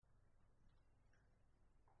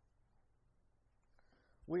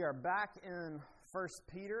We are back in 1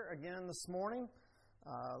 Peter again this morning,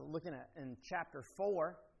 looking at in chapter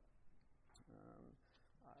 4.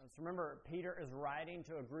 Remember, Peter is writing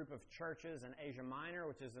to a group of churches in Asia Minor,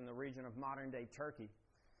 which is in the region of modern-day Turkey.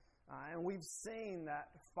 And we've seen that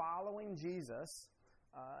following Jesus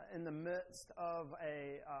in the midst of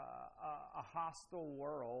a hostile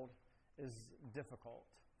world is difficult.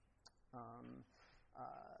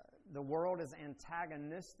 The world is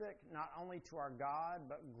antagonistic not only to our God,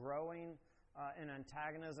 but growing in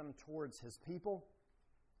antagonism towards His people.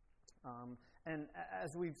 And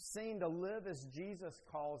as we've seen, to live as Jesus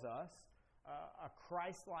calls us, a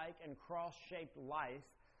Christ-like and cross-shaped life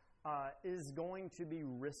is going to be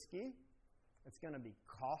risky, it's going to be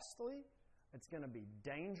costly, it's going to be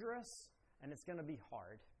dangerous, and it's going to be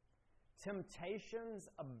hard. Temptations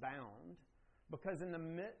abound. Because in the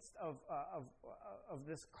midst of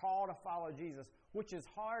this call to follow Jesus, which is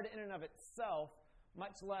hard in and of itself,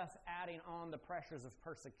 much less adding on the pressures of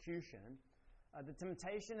persecution, the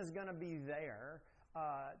temptation is going to be there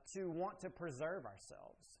to want to preserve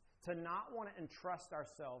ourselves, to not want to entrust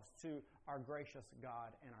ourselves to our gracious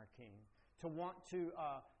God and our King, to want to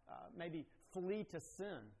maybe flee to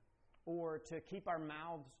sin or to keep our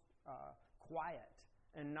mouths quiet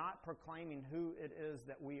and not proclaiming who it is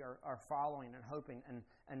that we are following and hoping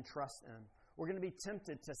and trust in. We're going to be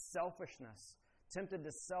tempted to selfishness, tempted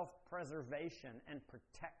to self-preservation and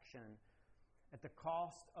protection at the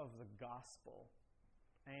cost of the gospel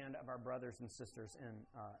and of our brothers and sisters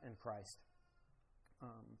in Christ.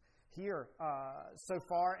 Here, so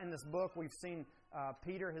far in this book, we've seen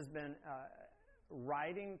Peter has been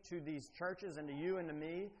writing to these churches and to you and to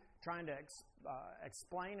me, trying to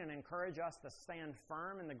explain and encourage us to stand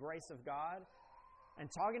firm in the grace of God, and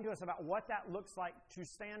talking to us about what that looks like to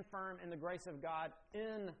stand firm in the grace of God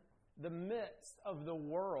in the midst of the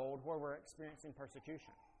world where we're experiencing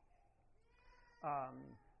persecution.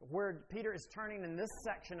 Where Peter is turning in this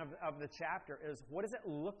section of the chapter is, what does it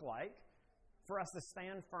look like for us to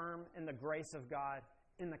stand firm in the grace of God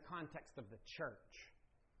in the context of the church,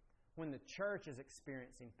 when the church is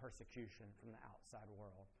experiencing persecution from the outside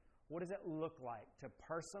world? What does it look like to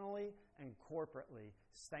personally and corporately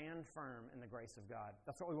stand firm in the grace of God?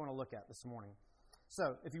 That's what we want to look at this morning.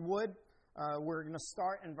 So, if you would, we're going to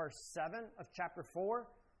start in verse 7 of chapter 4.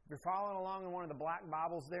 If you're following along in one of the black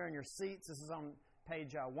Bibles there in your seats, this is on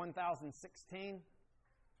page 1016.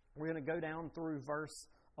 We're going to go down through verse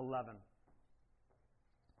 11.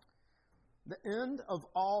 The end of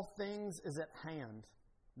all things is at hand.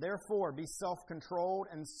 Therefore, be self-controlled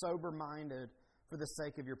and sober-minded for the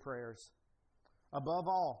sake of your prayers. Above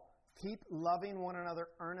all, keep loving one another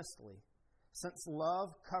earnestly, since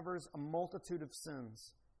love covers a multitude of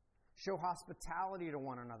sins. Show hospitality to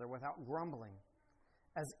one another without grumbling.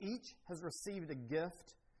 As each has received a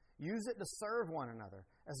gift, use it to serve one another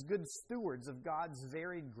as good stewards of God's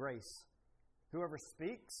varied grace. Whoever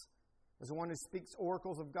speaks, as one who speaks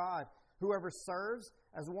oracles of God. Whoever serves,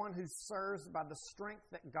 as one who serves by the strength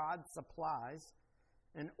that God supplies,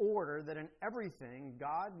 in order that in everything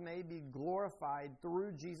God may be glorified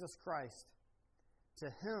through Jesus Christ. To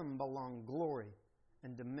Him belong glory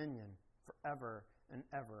and dominion forever and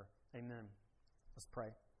ever. Amen. Let's pray.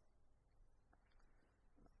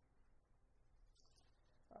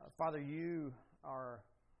 Father, You are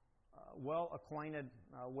well acquainted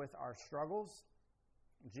with our struggles.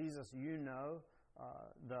 Jesus, You know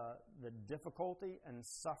the difficulty and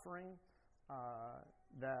suffering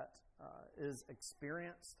that is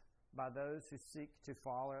experienced by those who seek to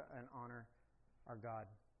follow and honor our God.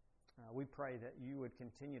 We pray that You would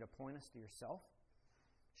continue to point us to Yourself.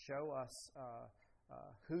 Show us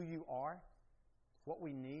who You are, what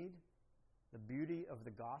we need, the beauty of the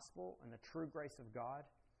gospel and the true grace of God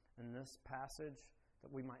in this passage,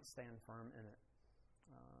 that we might stand firm in it.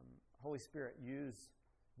 Holy Spirit, use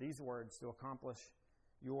these words to accomplish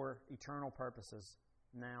Your eternal purposes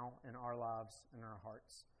now in our lives and our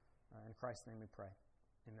hearts. In Christ's name we pray.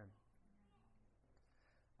 Amen.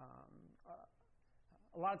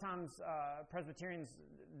 A lot of times Presbyterians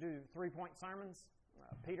do 3-point sermons.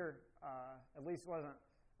 Peter at least wasn't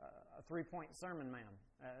a 3-point sermon man.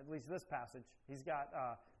 At least this passage. He's got,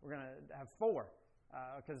 we're going to have 4.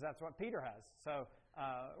 Because that's what Peter has. So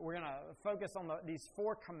we're going to focus on these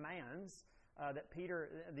 4 commands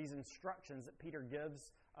these instructions that Peter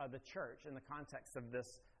gives the church in the context of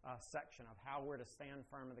this section of how we're to stand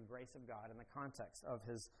firm in the grace of God in the context of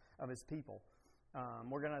His people.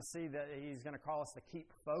 We're going to see that He's going to call us to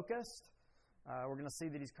keep focused. We're going to see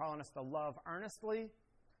that He's calling us to love earnestly,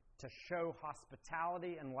 to show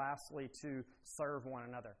hospitality, and lastly, to serve one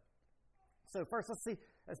another. So first, let's see,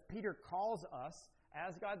 as Peter calls us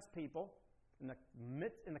as God's people,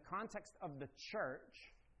 in the context of the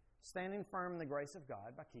church, standing firm in the grace of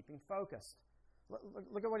God by keeping focused.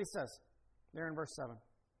 Look at what he says there in verse 7.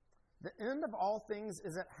 The end of all things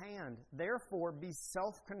is at hand. Therefore, be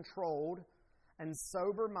self-controlled and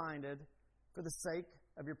sober-minded for the sake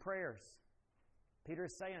of your prayers. Peter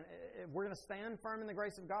is saying, if we're going to stand firm in the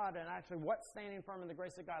grace of God, and actually what standing firm in the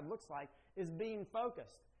grace of God looks like is being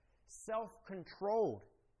focused, self-controlled,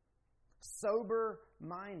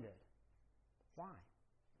 sober-minded. Why?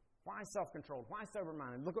 Why self-controlled? Why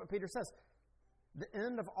sober-minded? Look what Peter says. The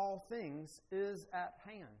end of all things is at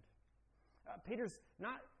hand. Peter's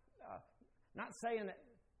not saying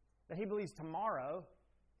that he believes tomorrow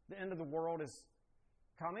the end of the world is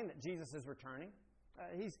coming, that Jesus is returning.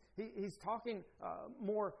 He's talking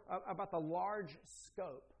more about the large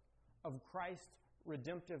scope of Christ's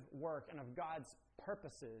redemptive work and of God's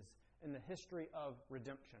purposes in the history of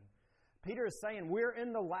redemption. Peter is saying we're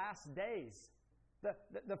in the last days,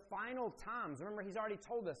 the final times. Remember, he's already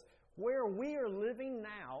told us where we are living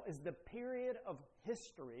now is the period of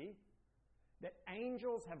history that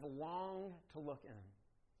angels have longed to look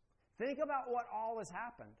in. Think about what all has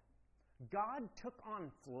happened. God took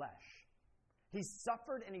on flesh. He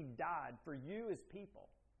suffered and He died for you as people.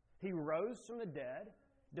 He rose from the dead,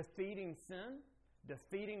 defeating sin,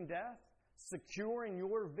 defeating death, securing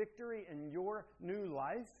your victory and your new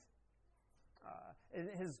life.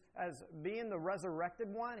 As being the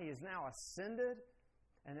resurrected one, He is now ascended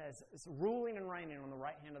and is ruling and reigning on the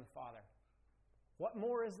right hand of the Father. What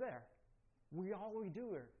more is there? All we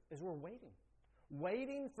do is we're waiting.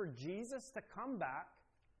 Waiting for Jesus to come back.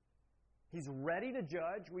 He's ready to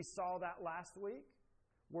judge. We saw that last week.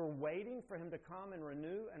 We're waiting for Him to come and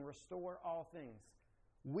renew and restore all things.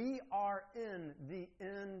 We are in the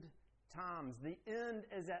end times. The end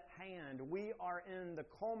is at hand. We are in the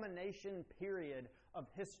culmination period of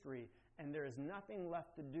history, and there is nothing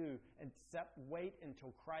left to do except wait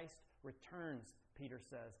until Christ returns, Peter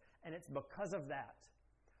says. And it's because of that.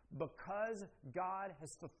 Because God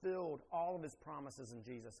has fulfilled all of His promises in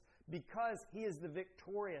Jesus, because He is the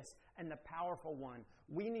victorious and the powerful one,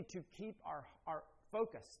 we need to keep our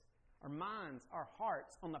focus, our minds, our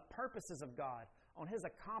hearts on the purposes of God, on His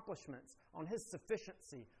accomplishments, on His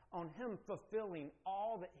sufficiency, on Him fulfilling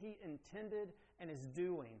all that He intended and is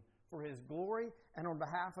doing for His glory and on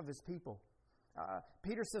behalf of His people.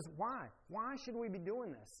 Peter says, why? Why should we be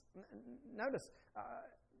doing this? Notice,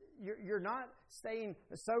 you're not staying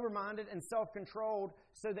sober-minded and self-controlled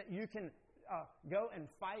so that you can go and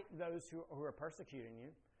fight those who are persecuting you.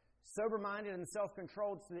 Sober-minded and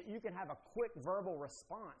self-controlled so that you can have a quick verbal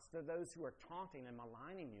response to those who are taunting and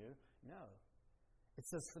maligning you. No. It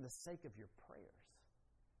says for the sake of your prayers.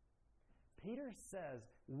 Peter says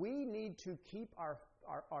we need to keep our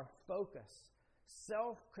focus,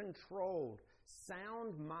 self-controlled,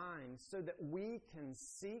 sound mind so that we can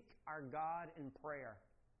seek our God in prayer.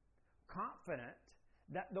 Confident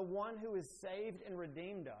that the one who has saved and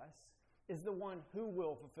redeemed us is the one who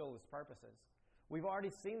will fulfill His purposes. We've already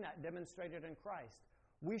seen that demonstrated in Christ.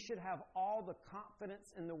 We should have all the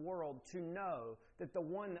confidence in the world to know that the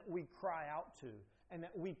one that we cry out to and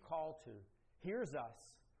that we call to hears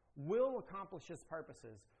us, will accomplish His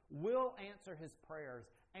purposes, will answer His prayers,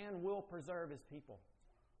 and will preserve His people.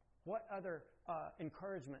 What other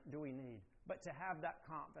encouragement do we need but to have that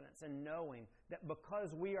confidence and knowing that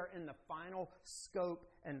because we are in the final scope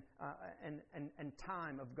and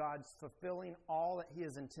time of God's fulfilling all that He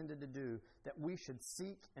has intended to do, that we should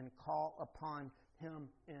seek and call upon Him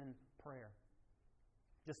in prayer.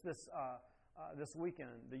 Just this weekend,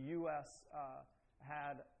 the U.S.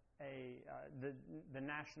 had the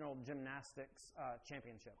National Gymnastics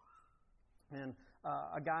Championship. And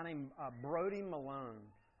a guy named Brody Malone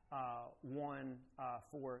won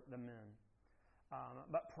for the men.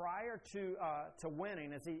 But prior to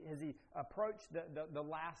winning, as he approached the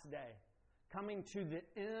last day, coming to the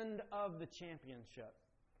end of the championship,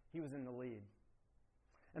 he was in the lead.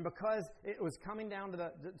 And because it was coming down to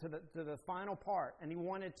the final part, and he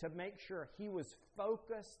wanted to make sure he was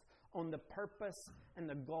focused on the purpose and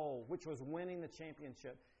the goal, which was winning the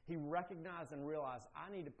championship, he recognized and realized,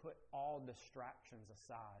 I need to put all distractions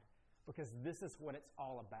aside because this is what it's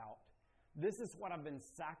all about. This is what I've been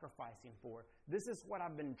sacrificing for. This is what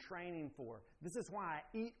I've been training for. This is why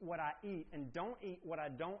I eat what I eat and don't eat what I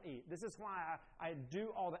don't eat. This is why I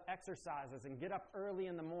do all the exercises and get up early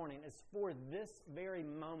in the morning. It's for this very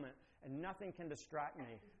moment, and nothing can distract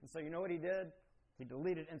me. And so you know what he did? He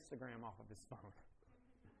deleted Instagram off of his phone.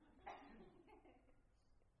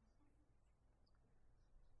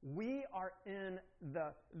 We are in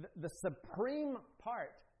the supreme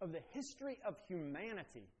part of the history of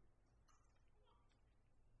humanity.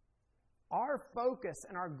 Our focus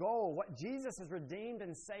and our goal, what Jesus has redeemed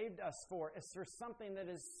and saved us for, is for something that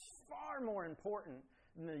is far more important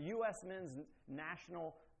than the U.S. men's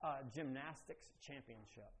national gymnastics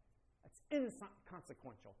championship. That's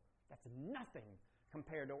inconsequential. That's nothing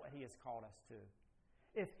compared to what He has called us to.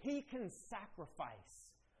 If He can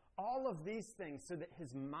sacrifice all of these things so that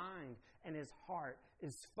His mind and His heart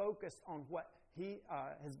is focused on what He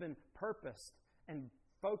has been purposed and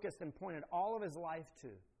focused and pointed all of His life to,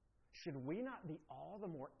 should we not be all the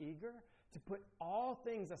more eager to put all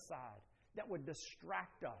things aside that would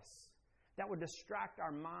distract us, that would distract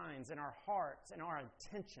our minds and our hearts and our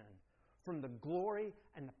attention from the glory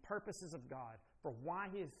and the purposes of God for why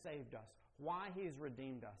He has saved us, why He has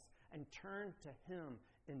redeemed us, and turn to Him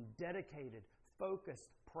in dedicated,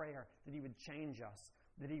 focused prayer that He would change us,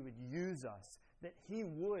 that He would use us, that He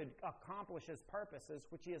would accomplish His purposes,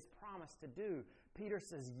 which He has promised to do? Peter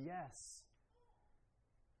says, yes.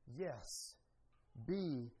 Yes.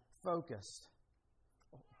 Be focused.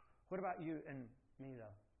 What about you and me, though?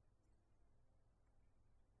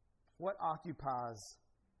 What occupies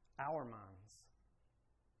our minds?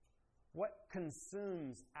 What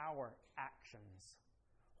consumes our actions?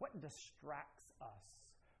 What distracts us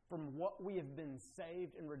from what we have been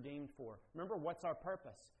saved and redeemed for? Remember, what's our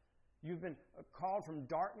purpose? You've been called from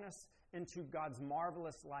darkness into God's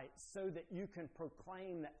marvelous light so that you can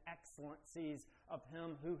proclaim the excellencies of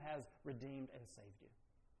Him who has redeemed and saved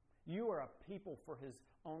you. You are a people for His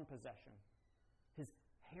own possession, His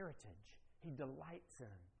heritage He delights in.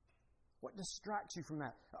 What distracts you from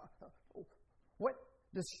that? What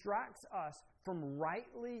distracts us from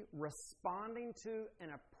rightly responding to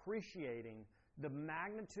and appreciating the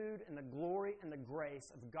magnitude and the glory and the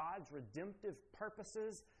grace of God's redemptive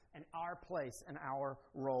purposes and our place and our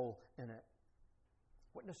role in it?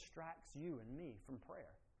 What distracts you and me from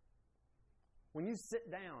prayer? When you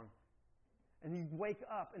sit down and you wake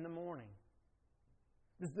up in the morning,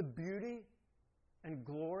 does the beauty and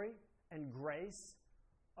glory and grace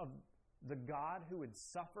of the God who would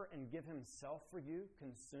suffer and give Himself for you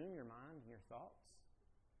consume your mind and your thoughts?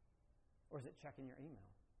 Or is it checking your email?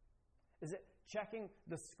 Is it checking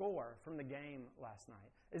the score from the game last night?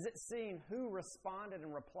 Is it seeing who responded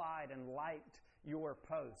and replied and liked your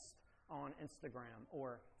post on Instagram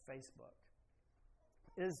or Facebook?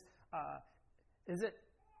 Is it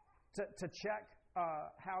to check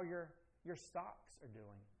how your stocks are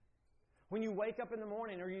doing? When you wake up in the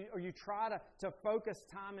morning or you try to focus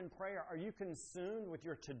time in prayer, are you consumed with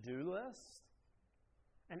your to-do list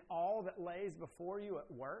and all that lays before you at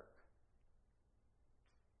work?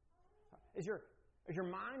 Is your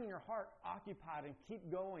mind and your heart occupied and keep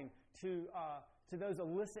going to those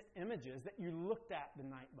illicit images that you looked at the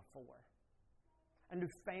night before? And do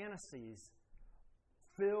fantasies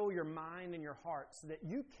fill your mind and your heart so that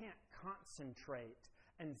you can't concentrate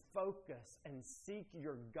and focus and seek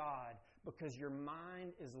your God because your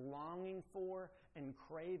mind is longing for and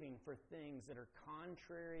craving for things that are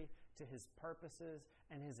contrary to His purposes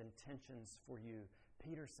and His intentions for you?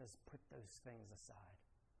 Peter says, put those things aside.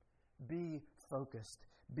 Be focused.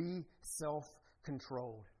 Be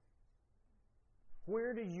self-controlled.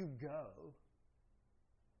 Where do you go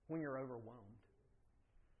when you're overwhelmed?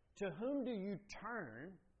 To whom do you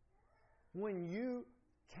turn when you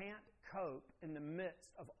can't cope in the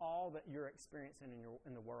midst of all that you're experiencing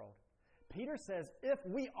in the world? Peter says, if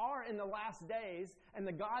we are in the last days and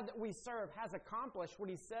the God that we serve has accomplished what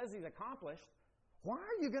He says He's accomplished, why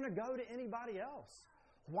are you going to go to anybody else?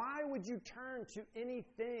 Why would you turn to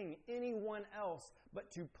anything, anyone else,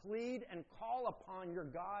 but to plead and call upon your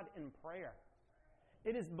God in prayer?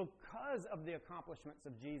 It is because of the accomplishments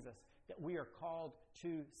of Jesus that we are called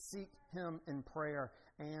to seek Him in prayer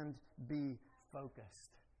and be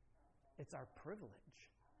focused. It's our privilege.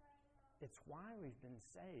 It's why we've been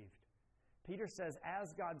saved. Peter says,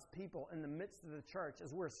 as God's people in the midst of the church,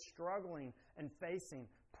 as we're struggling and facing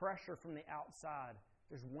pressure from the outside,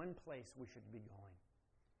 there's one place we should be going.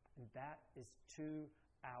 And that is to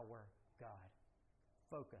our God,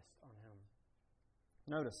 focused on Him.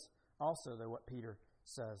 Notice also, though, what Peter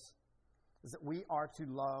says is that we are to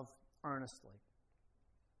love earnestly.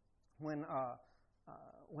 When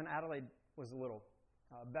Adelaide was little,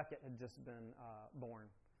 Beckett had just been born,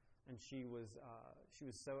 and she was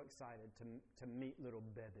so excited to meet little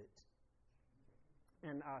Bebbit.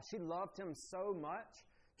 And she loved him so much,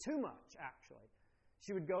 too much actually.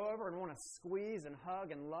 She would go over and want to squeeze and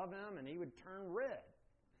hug and love him, and he would turn red.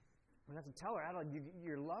 We'd have to tell her, Adelaide,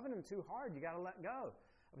 you're loving him too hard. You got to let go.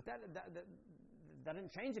 But that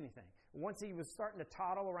didn't change anything. Once he was starting to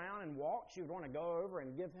toddle around and walk, she would want to go over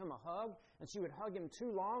and give him a hug, and she would hug him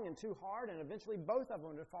too long and too hard, and eventually both of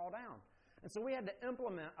them would fall down. And so we had to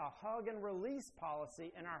implement a hug and release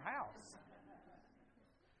policy in our house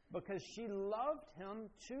because she loved him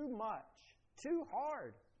too much, too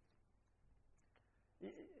hard.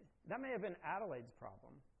 That may have been Adelaide's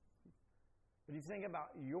problem. But if you think about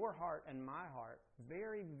your heart and my heart,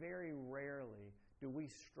 very, very rarely do we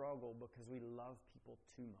struggle because we love people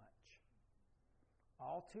too much.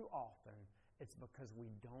 All too often, it's because we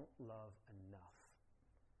don't love enough.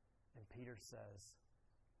 And Peter says,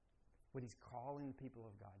 what he's calling the people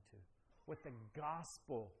of God to, what the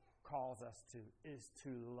gospel calls us to, is to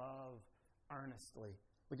love earnestly.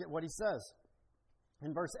 Look at what he says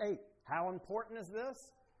in verse 8. How important is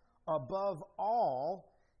this? Above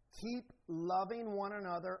all, keep loving one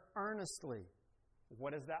another earnestly.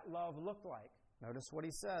 What does that love look like? Notice what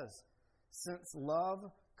he says. Since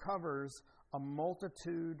love covers a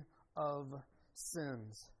multitude of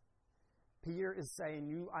sins. Peter is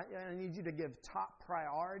saying, I need you to give top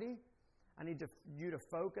priority. I need you to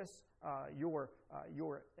focus your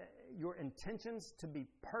intentions to be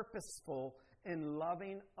purposeful in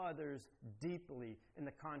loving others deeply in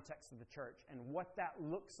the context of the church. And what that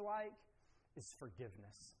looks like is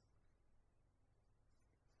forgiveness.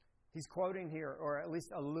 He's quoting here, or at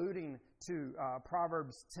least alluding to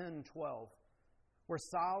Proverbs 10:12, where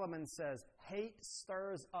Solomon says, hate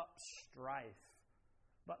stirs up strife,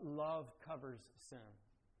 but love covers sin.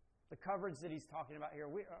 The coverage that he's talking about here,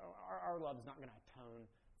 our love's not going to atone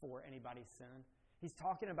for anybody's sin. He's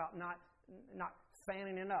talking about not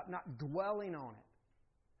fanning it up, not dwelling on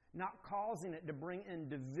it, not causing it to bring in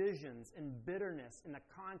divisions and bitterness in the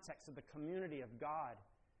context of the community of God.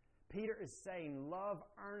 Peter is saying, love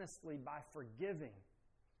earnestly by forgiving.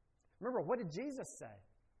 Remember, what did Jesus say?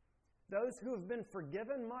 Those who have been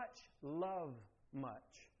forgiven much, love much.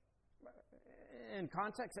 In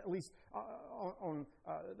context, at least on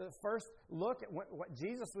the first look at what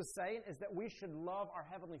Jesus was saying, is that we should love our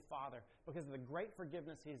Heavenly Father because of the great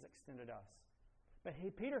forgiveness He has extended us. But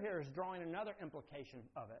Peter here is drawing another implication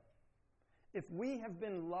of it. If we have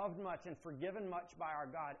been loved much and forgiven much by our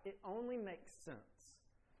God, it only makes sense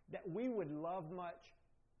that we would love much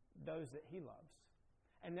those that He loves,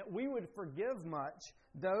 and that we would forgive much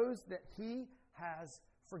those that He has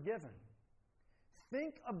forgiven.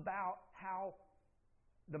 Think about how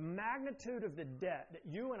the magnitude of the debt that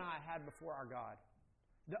you and I had before our God,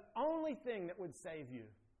 the only thing that would save you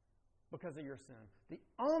because of your sin, the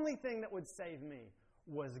only thing that would save me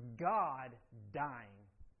was God dying.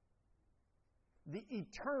 The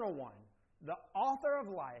eternal one, the author of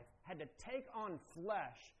life, had to take on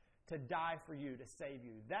flesh to die for you, to save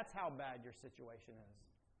you. That's how bad your situation is.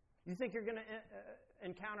 You think you're going to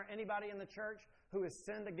encounter anybody in the church who has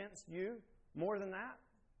sinned against you more than that?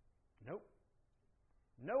 Nope.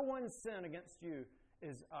 No one's sin against you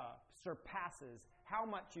surpasses how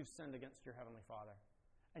much you've sinned against your Heavenly Father.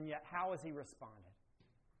 And yet, how has He responded?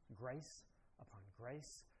 Grace upon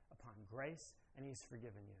grace upon grace, and He's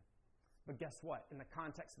forgiven you. But guess what? In the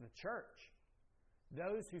context of the church,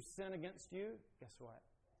 those who sin against you, guess what?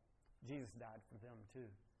 Jesus died for them too.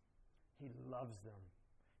 He loves them.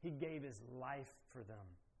 He gave His life for them.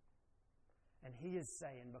 And He is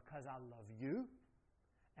saying, because I love you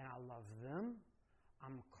and I love them,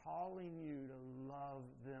 I'm calling you to love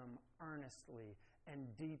them earnestly and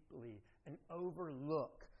deeply and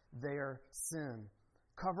overlook their sin.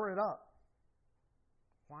 Cover it up.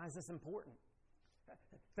 Why is this important?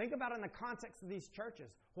 Think about it in the context of these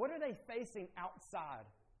churches. What are they facing outside?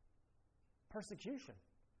 Persecution,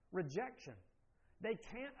 rejection. They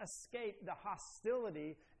can't escape the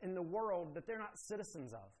hostility in the world that they're not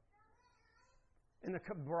citizens of. In the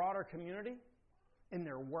broader community, in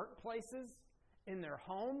their workplaces, in their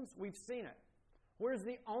homes, we've seen it. Where's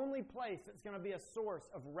the only place that's going to be a source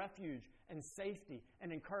of refuge and safety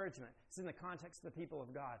and encouragement? It's in the context of the people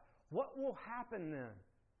of God. What will happen then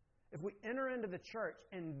if we enter into the church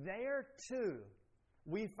and there too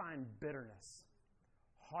we find bitterness,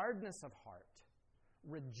 hardness of heart,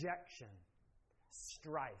 rejection,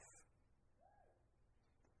 strife?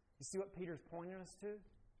 You see what Peter's pointing us to?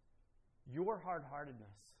 Your hard-heartedness,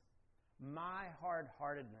 my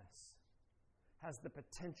hard-heartedness, has the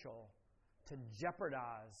potential to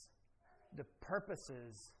jeopardize the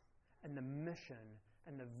purposes and the mission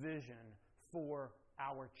and the vision for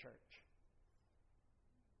our church.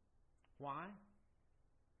 Why?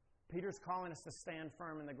 Peter's calling us to stand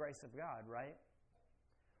firm in the grace of God, right?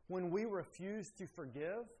 When we refuse to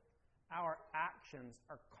forgive, our actions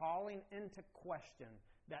are calling into question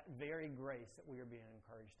that very grace that we are being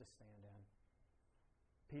encouraged to stand in.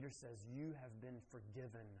 Peter says, you have been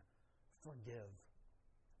forgiven. Forgive.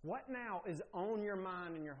 What now is on your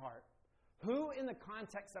mind and your heart? Who in the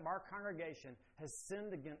context of our congregation has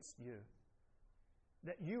sinned against you?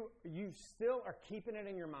 That you still are keeping it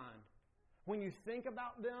in your mind. When you think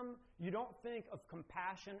about them, you don't think of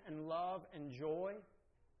compassion and love and joy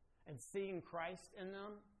and seeing Christ in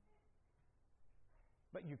them,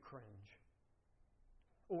 but you cringe.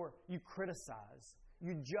 Or you criticize.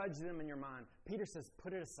 You judge them in your mind. Peter says,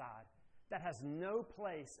 put it aside. That has no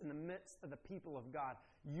place in the midst of the people of God.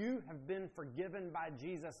 You have been forgiven by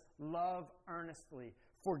Jesus. Love earnestly.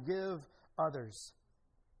 Forgive others.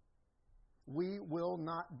 We will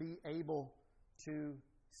not be able to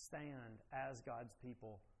stand as God's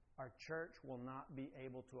people. Our church will not be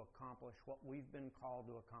able to accomplish what we've been called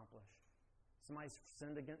to accomplish. Somebody's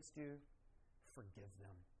sinned against you, forgive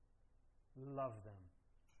them. Love them.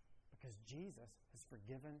 Because Jesus has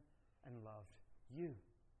forgiven and loved you.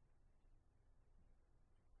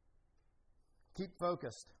 Keep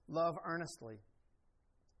focused. Love earnestly.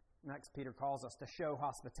 Next, Peter calls us to show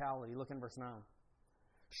hospitality. Look in verse 9.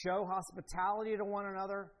 Show hospitality to one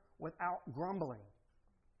another without grumbling.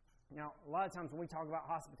 Now, a lot of times when we talk about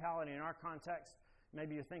hospitality in our context,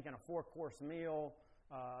 maybe you're thinking a 4-course meal,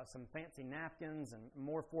 some fancy napkins, and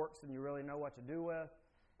more forks than you really know what to do with.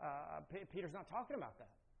 Peter's not talking about that.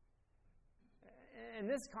 In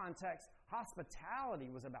this context, hospitality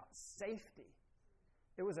was about safety.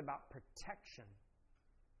 It was about protection.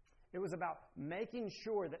 It was about making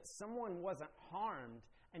sure that someone wasn't harmed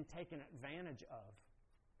and taken advantage of.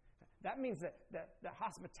 That means that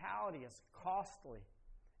hospitality is costly.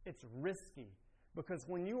 It's risky. Because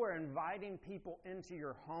when you are inviting people into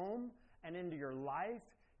your home and into your life,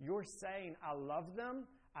 you're saying, I love them,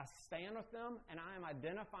 I stand with them, and I am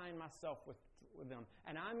identifying myself with them.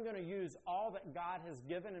 And I'm going to use all that God has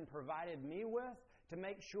given and provided me with to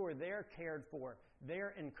make sure they're cared for,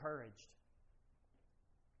 they're encouraged.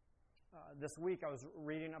 This week I was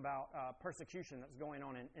reading about persecution that's going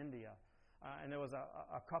on in India. And there was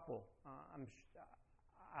a couple.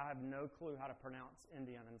 I have no clue how to pronounce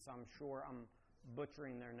Indian, and so I'm sure I'm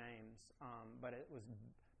butchering their names. But it was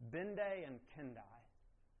Binde and Kendai.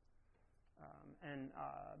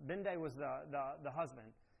 Binde was the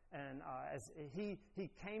husband. And as he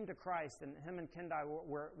came to Christ, and him and Kendai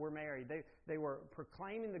were married, they were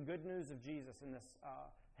proclaiming the good news of Jesus in this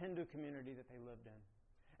Hindu community that they lived in.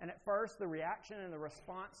 And at first, the reaction and the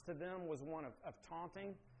response to them was one of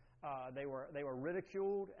taunting. They were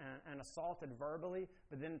ridiculed and assaulted verbally,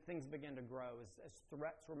 but then things began to grow as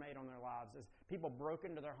threats were made on their lives, as people broke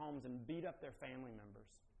into their homes and beat up their family members.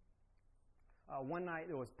 One night,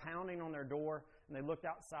 there was pounding on their door, and they looked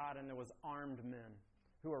outside, and there was armed men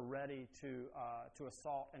who were ready to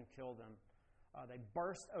assault and kill them. They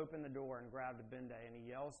burst open the door and grabbed Binde, and he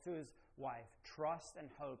yells to his wife, trust and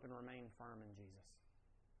hope and remain firm in Jesus.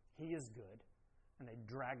 He is good. And they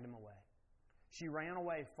dragged him away. She ran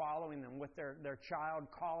away following them with their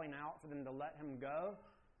child, calling out for them to let him go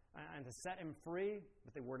and to set him free,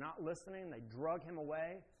 but they were not listening. They drug him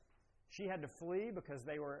away. She had to flee because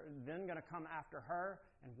they were then going to come after her.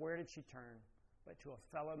 And where did she turn? But to a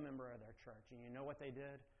fellow member of their church. And you know what they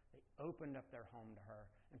did? They opened up their home to her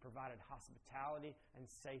and provided hospitality and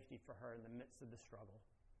safety for her in the midst of the struggle.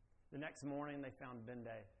 The next morning, they found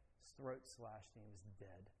Binde's throat slashed and he was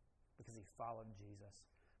dead because he followed Jesus.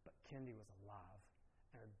 But Kendi was alive,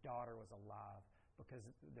 and her daughter was alive because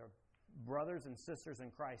their brothers and sisters in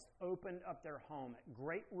Christ opened up their home at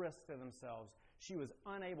great risk to themselves. She was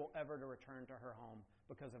unable ever to return to her home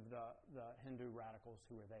because of the Hindu radicals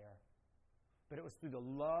who were there. But it was through the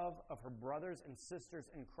love of her brothers and sisters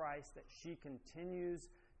in Christ that she continues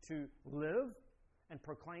to live and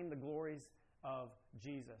proclaim the glories of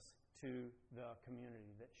Jesus to the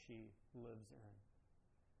community that she lives in.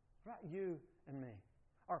 What about you and me?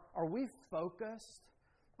 Are we focused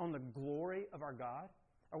on the glory of our God?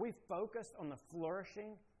 Are we focused on the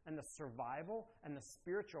flourishing and the survival and the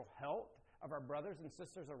spiritual health of our brothers and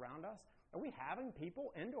sisters around us? Are we having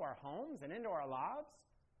people into our homes and into our lives?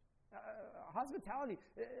 Hospitality,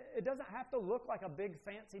 it doesn't have to look like a big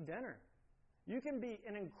fancy dinner. You can be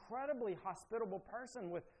an incredibly hospitable person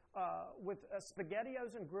with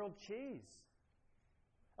SpaghettiOs and grilled cheese.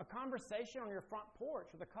 A conversation on your front porch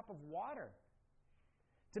with a cup of water.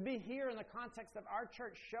 To be here in the context of our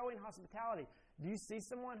church showing hospitality. Do you see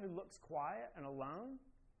someone who looks quiet and alone?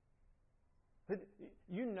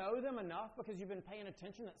 You know them enough because you've been paying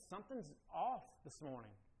attention that something's off this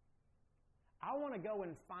morning. I want to go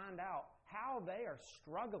and find out how they are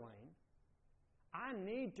struggling. I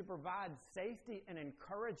need to provide safety and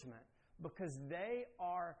encouragement because they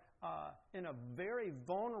are in a very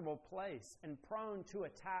vulnerable place and prone to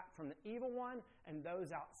attack from the evil one and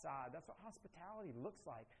those outside. That's what hospitality looks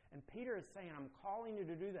like. And Peter is saying, I'm calling you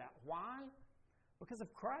to do that. Why? Because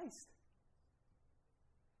of Christ.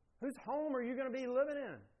 Whose home are you going to be living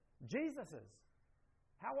in? Jesus's.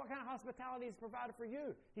 What kind of hospitality is provided for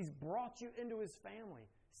you? He's brought you into His family,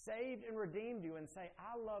 saved and redeemed you, and say,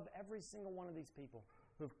 I love every single one of these people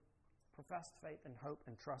who have professed faith and hope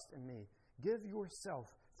and trust in me. Give yourself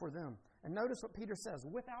for them. And notice what Peter says,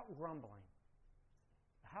 without grumbling.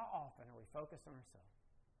 How often are we focused on ourselves?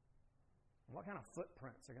 What kind of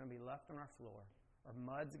footprints are going to be left on our floor? Or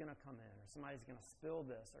mud's going to come in, or somebody's going to spill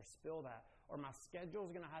this or spill that, or my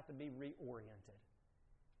schedule's going to have to be reoriented.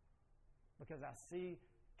 Because I see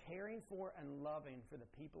caring for and loving for the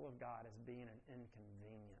people of God as being an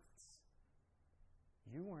inconvenience.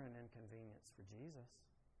 You were an inconvenience for Jesus.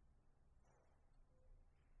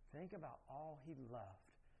 Think about all He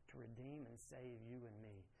left to redeem and save you and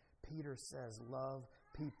me. Peter says, love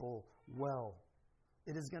people well.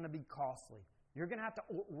 It is going to be costly. You're going to have to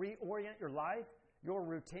reorient your life, your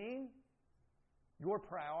routine, your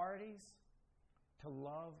priorities to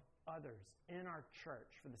love others in our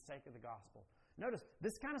church for the sake of the gospel. Notice,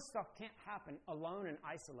 this kind of stuff can't happen alone and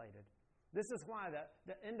isolated. This is why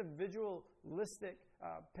the individualistic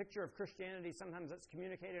picture of Christianity, sometimes that's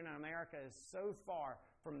communicated in America, is so far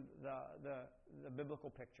from the biblical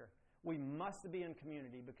picture. We must be in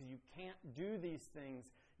community because you can't do these things.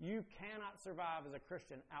 You cannot survive as a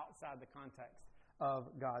Christian outside the context of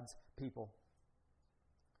God's people.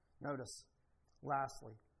 Notice,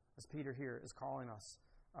 lastly, as Peter here is calling us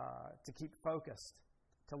to keep focused,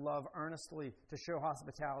 to love earnestly, to show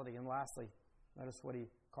hospitality, and lastly, notice what he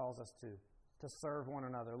calls us to serve one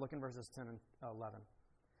another. Look in verses 10 and 11.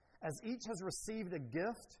 As each has received a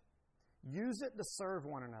gift, use it to serve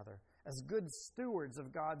one another as good stewards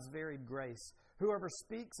of God's varied grace. Whoever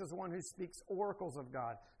speaks is one who speaks oracles of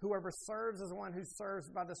God. Whoever serves is one who serves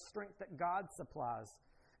by the strength that God supplies,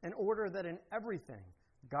 in order that in everything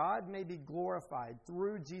God may be glorified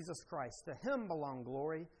through Jesus Christ. To Him belong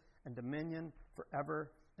glory and dominion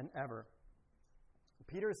forever and ever.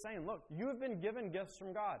 Peter is saying, look, you have been given gifts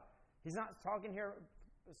from God. He's not talking here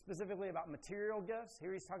specifically about material gifts.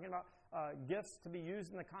 Here he's talking about gifts to be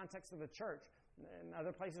used in the context of the church. In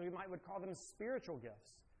other places we would call them spiritual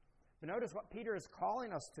gifts. But notice what Peter is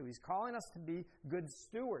calling us to. He's calling us to be good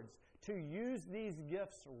stewards, to use these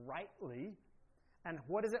gifts rightly. And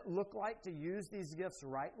what does it look like to use these gifts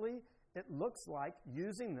rightly? It looks like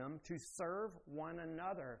using them to serve one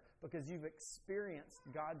another because you've experienced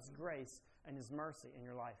God's grace and His mercy in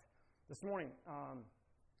your life. This morning, I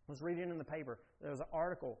was reading in the paper, there was an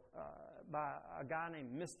article by a guy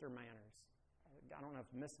named Mr. Manners. I don't know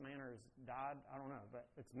if Miss Manners died, I don't know, but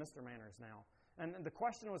it's Mr. Manners now. And the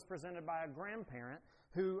question was presented by a grandparent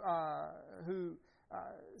who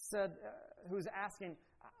was asking,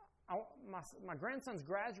 my grandson's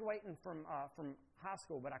graduating from high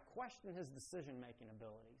school, but I question his decision-making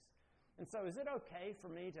abilities. And so is it okay for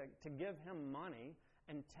me to give him money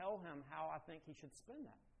and tell him how I think he should spend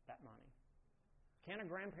that money? Can a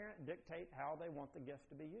grandparent dictate how they want the gift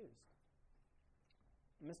to be used?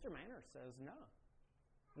 Mr. Manners says no.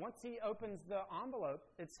 Once he opens the envelope,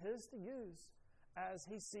 it's his to use as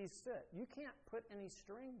he sees fit. You can't put any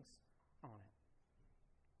strings on it.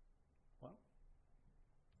 Well,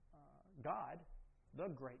 God, the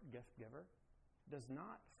great gift giver, does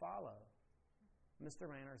not follow Mr.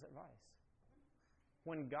 Manners' advice.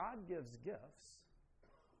 When God gives gifts,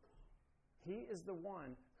 He is the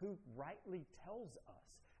one who rightly tells us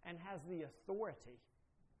and has the authority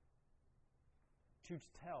to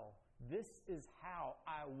tell, this is how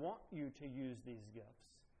I want you to use these gifts.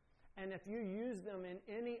 And if you use them in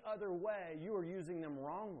any other way, you are using them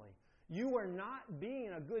wrongly. You are not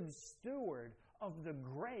being a good steward of the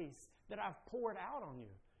grace that I've poured out on you.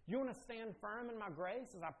 You want to stand firm in my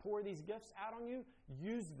grace as I pour these gifts out on you?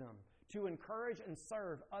 Use them to encourage and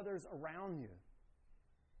serve others around you.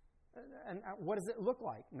 And what does it look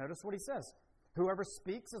like? Notice what he says. Whoever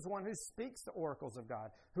speaks is one who speaks the oracles of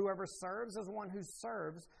God. Whoever serves is one who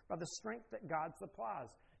serves by the strength that God supplies.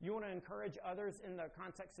 You want to encourage others in the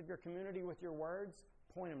context of your community with your words?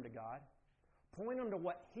 Point them to God. Point them to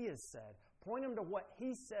what He has said. Point them to what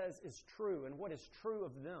He says is true and what is true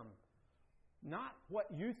of them. Not what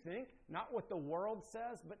you think, not what the world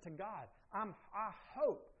says, but to God. I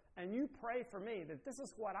hope, and you pray for me, that this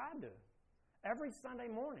is what I do every Sunday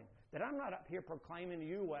morning. That I'm not up here proclaiming to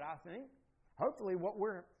you what I think. Hopefully what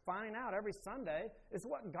we're finding out every Sunday is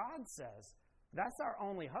what God says. That's our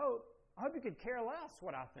only hope. I hope you could care less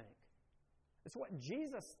what I think. It's what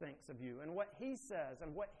Jesus thinks of you and what He says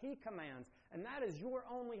and what He commands. And that is your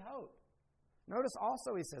only hope. Notice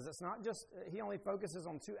also He says it's not just, He only focuses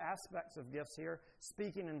on two aspects of gifts here,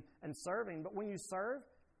 speaking and serving. But when you serve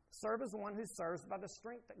as one who serves by the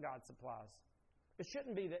strength that God supplies. It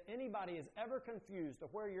shouldn't be that anybody is ever confused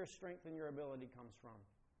of where your strength and your ability comes from.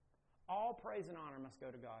 All praise and honor must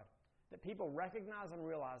go to God. That people recognize and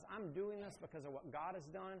realize I'm doing this because of what God has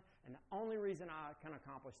done, and the only reason I can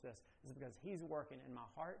accomplish this is because He's working in my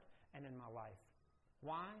heart and in my life.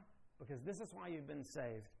 Why? Because this is why you've been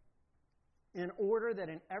saved. In order that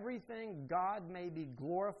in everything God may be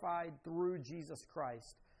glorified through Jesus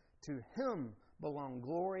Christ. To Him belong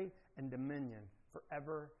glory and dominion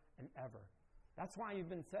forever and ever. That's why you've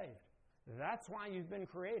been saved. That's why you've been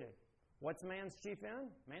created. What's man's chief end?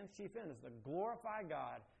 Man's chief end is to glorify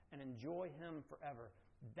God and enjoy Him forever.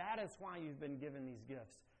 That is why you've been given these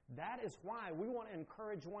gifts. That is why we want to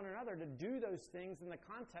encourage one another to do those things in the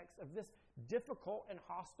context of this difficult and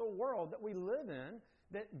hostile world that we live in,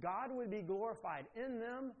 that God would be glorified in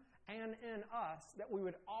them and in us, that we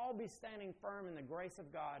would all be standing firm in the grace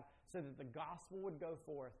of God so that the gospel would go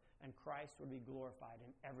forth and Christ would be glorified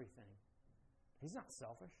in everything. He's not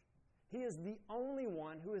selfish. He is the only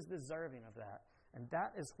one who is deserving of that. And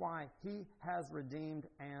that is why He has redeemed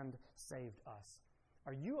and saved us.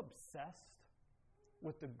 Are you obsessed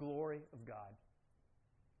with the glory of God?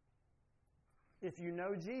 If you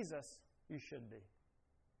know Jesus, you should be.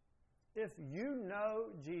 If you know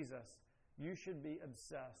Jesus, you should be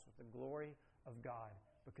obsessed with the glory of God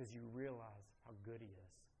because you realize how good He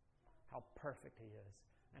is, how perfect He is,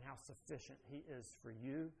 and how sufficient He is for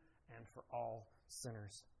you and for all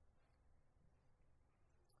sinners.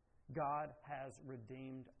 God has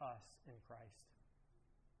redeemed us in Christ.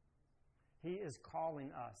 He is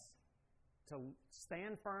calling us to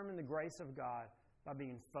stand firm in the grace of God by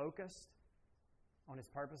being focused on His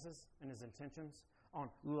purposes and His intentions, on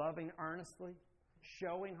loving earnestly,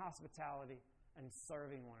 showing hospitality, and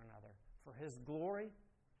serving one another for His glory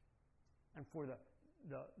and for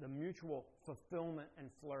the mutual fulfillment and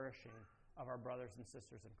flourishing of our brothers and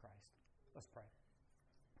sisters in Christ. Let's pray.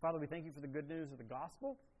 Father, we thank You for the good news of the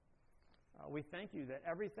gospel. We thank You that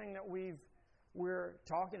everything that we're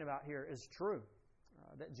talking about here is true,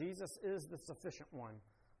 that Jesus is the sufficient one.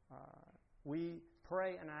 We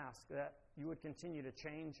pray and ask that You would continue to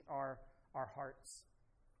change our hearts.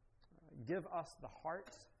 Give us the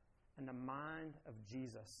heart and the mind of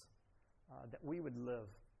Jesus, that we would live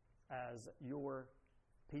as Your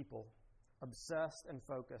people, obsessed and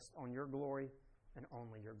focused on Your glory and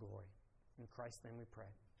only Your glory. In Christ's name we pray.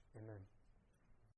 Amen.